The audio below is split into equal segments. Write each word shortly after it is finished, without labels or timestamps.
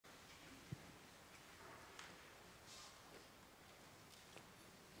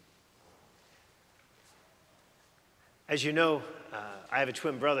As you know, I have a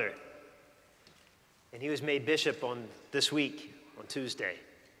twin brother, and he was made bishop on this week, on Tuesday.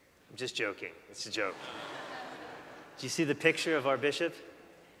 I'm just joking. It's a joke. Do you see the picture of our bishop?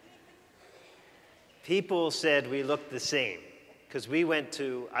 People said we looked the same because I went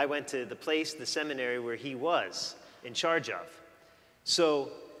to the seminary where he was in charge of. So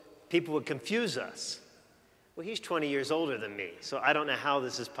people would confuse us. Well, he's 20 years older than me, so I don't know how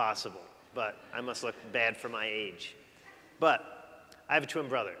this is possible, but I must look bad for my age. But I have a twin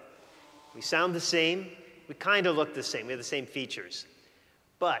brother. We sound the same. We kind of look the same. We have the same features.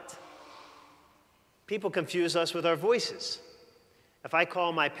 But people confuse us with our voices. If I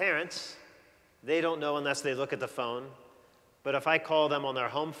call my parents, they don't know unless they look at the phone. But if I call them on their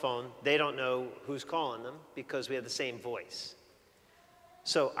home phone, they don't know who's calling them because we have the same voice.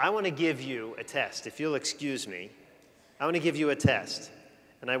 So I want to give you a test. If you'll excuse me, I want to give you a test.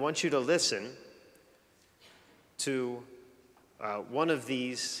 And I want you to listen to one of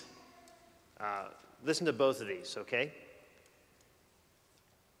these. Listen to both of these, okay?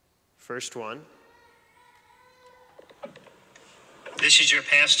 First one. This is your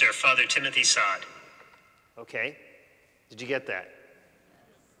pastor, Father Timothy Sahd. Okay. Did you get that?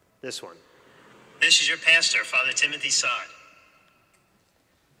 This one. This is your pastor, Father Timothy Sahd.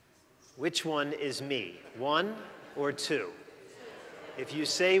 Which one is me? 1 or 2? If you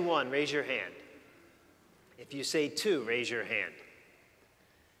say 1, raise your hand. If you say 2, raise your hand.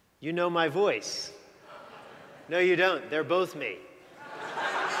 You know my voice. No, you don't. They're both me.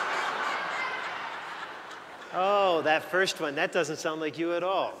 Oh, that first one, that doesn't sound like you at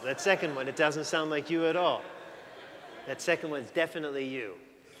all. That second one, it doesn't sound like you at all. That second one's definitely you.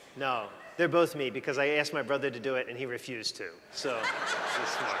 No, they're both me because I asked my brother to do it and he refused to. So he's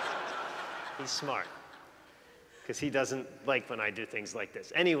smart. He's smart because he doesn't like when I do things like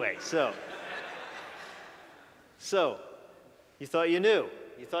this. Anyway, so you thought you knew.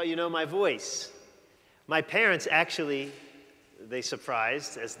 You thought you know my voice. My parents actually, they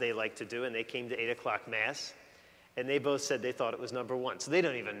surprised, as they like to do, and they came to 8 o'clock Mass, and they both said they thought it was number 1. So they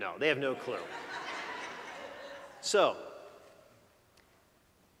don't even know. They have no clue. So,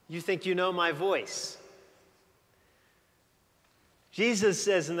 you think you know my voice. Jesus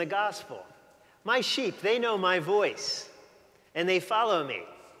says in the gospel, my sheep, they know my voice, and they follow me.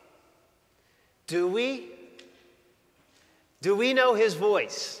 Do we? Do we know his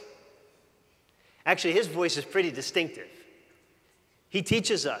voice? Actually, his voice is pretty distinctive. He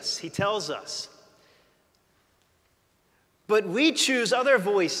teaches us. He tells us. But we choose other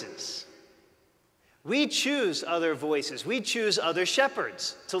voices. We choose other voices. We choose other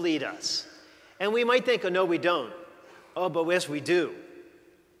shepherds to lead us. And we might think, oh, no, we don't. Oh, but yes, we do.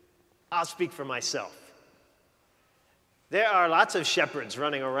 I'll speak for myself. There are lots of shepherds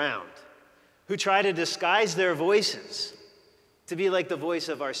running around who try to disguise their voices to be like the voice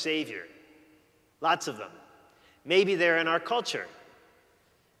of our Savior. Lots of them. Maybe they're in our culture.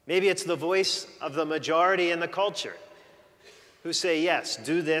 Maybe it's the voice of the majority in the culture who say, yes,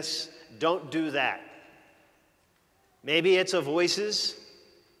 do this, don't do that. Maybe it's the voices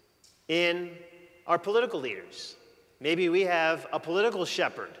in our political leaders. Maybe we have a political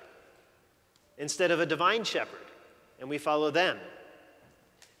shepherd instead of a divine shepherd, and we follow them.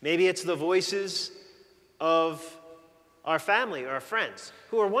 Maybe it's the voices of our family or our friends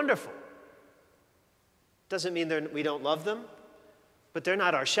who are wonderful. Doesn't mean we don't love them, but they're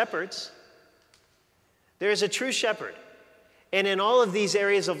not our shepherds. There is a true shepherd. And in all of these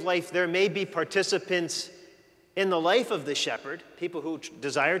areas of life, there may be participants in the life of the shepherd, people who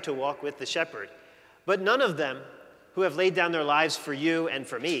desire to walk with the shepherd, but none of them who have laid down their lives for you and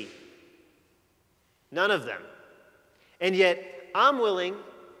for me. None of them. And yet, I'm willing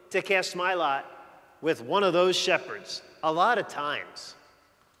to cast my lot with one of those shepherds a lot of times.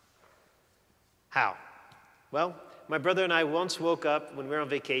 How? Well, my brother and I once woke up when we were on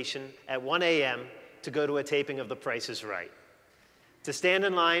vacation at 1 a.m. to go to a taping of The Price is Right. To stand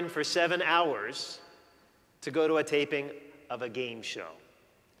in line for 7 hours to go to a taping of a game show.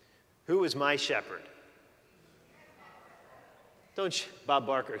 Who was my shepherd? Bob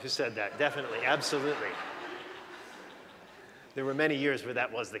Barker, who said that? Definitely, absolutely. There were many years where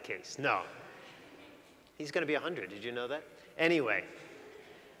that was the case. No. He's going to be 100. Did you know that? Anyway.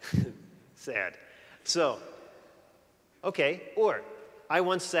 Sad. So, okay, or I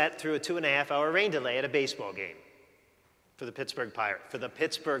once sat through a 2.5-hour rain delay at a baseball game for the Pittsburgh Pirates.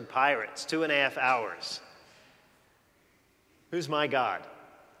 2.5 hours. Who's my God?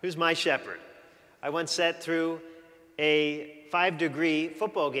 Who's my shepherd? I once sat through a 5-degree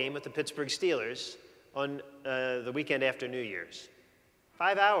football game with the Pittsburgh Steelers on the weekend after New Year's.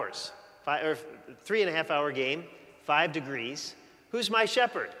 5 hours, or 3.5-hour game, 5 degrees, who's my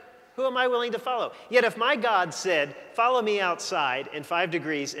shepherd? Who am I willing to follow? Yet if my God said, follow me outside in 5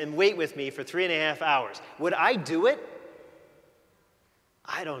 degrees and wait with me for 3.5 hours, would I do it?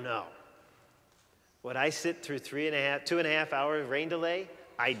 I don't know. Would I sit through 2.5 hours rain delay?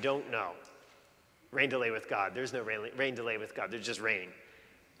 I don't know. Rain delay with God. There's no rain delay with God. There's just raining.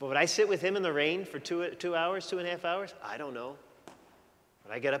 But would I sit with him in the rain for 2 hours, 2.5 hours? I don't know.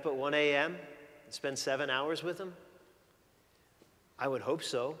 Would I get up at 1 a.m. and spend 7 hours with him? I would hope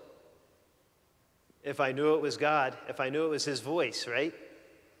so. If I knew it was God, if I knew it was his voice, right?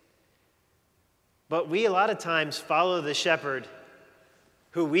 But we a lot of times follow the shepherd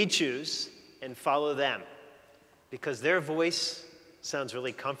who we choose and follow them because their voice sounds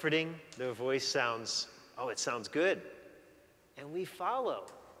really comforting. Their voice sounds, oh, it sounds good. And we follow.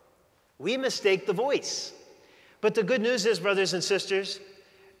 We mistake the voice. But the good news is, brothers and sisters,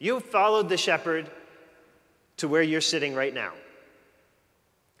 you followed the shepherd to where you're sitting right now.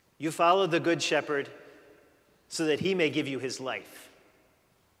 You follow the good shepherd so that he may give you his life.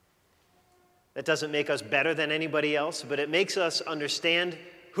 That doesn't make us better than anybody else, but it makes us understand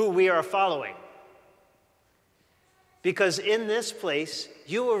who we are following. Because in this place,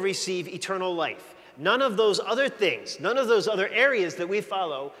 you will receive eternal life. None of those other things, none of those other areas that we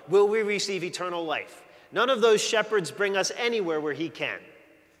follow will we receive eternal life. None of those shepherds bring us anywhere where he can.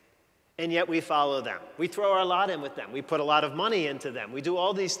 And yet we follow them. We throw our lot in with them. We put a lot of money into them. We do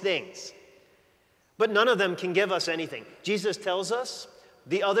all these things. But none of them can give us anything. Jesus tells us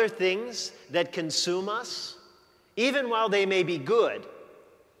the other things that consume us, even while they may be good,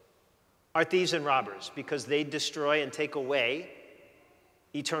 are thieves and robbers because they destroy and take away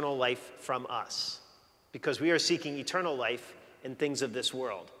eternal life from us. Because we are seeking eternal life in things of this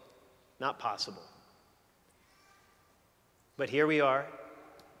world. Not possible. But here we are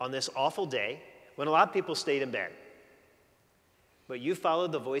on this awful day when a lot of people stayed in bed. But you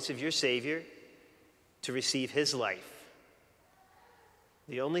followed the voice of your Savior to receive his life.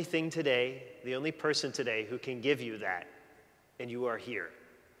 The only thing today, the only person today who can give you that, and you are here.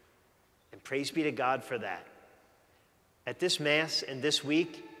 And praise be to God for that. At this Mass and this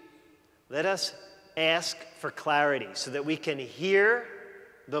week, let us ask for clarity so that we can hear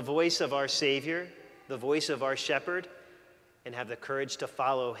the voice of our Savior, the voice of our shepherd, and have the courage to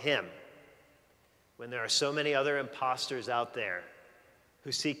follow him when there are so many other imposters out there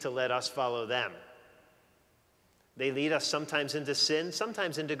who seek to let us follow them. They lead us sometimes into sin,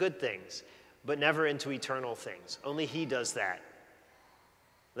 sometimes into good things, but never into eternal things. Only he does that.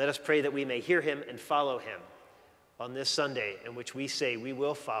 Let us pray that we may hear him and follow him on this Sunday in which we say we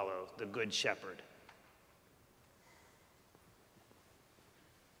will follow the Good Shepherd.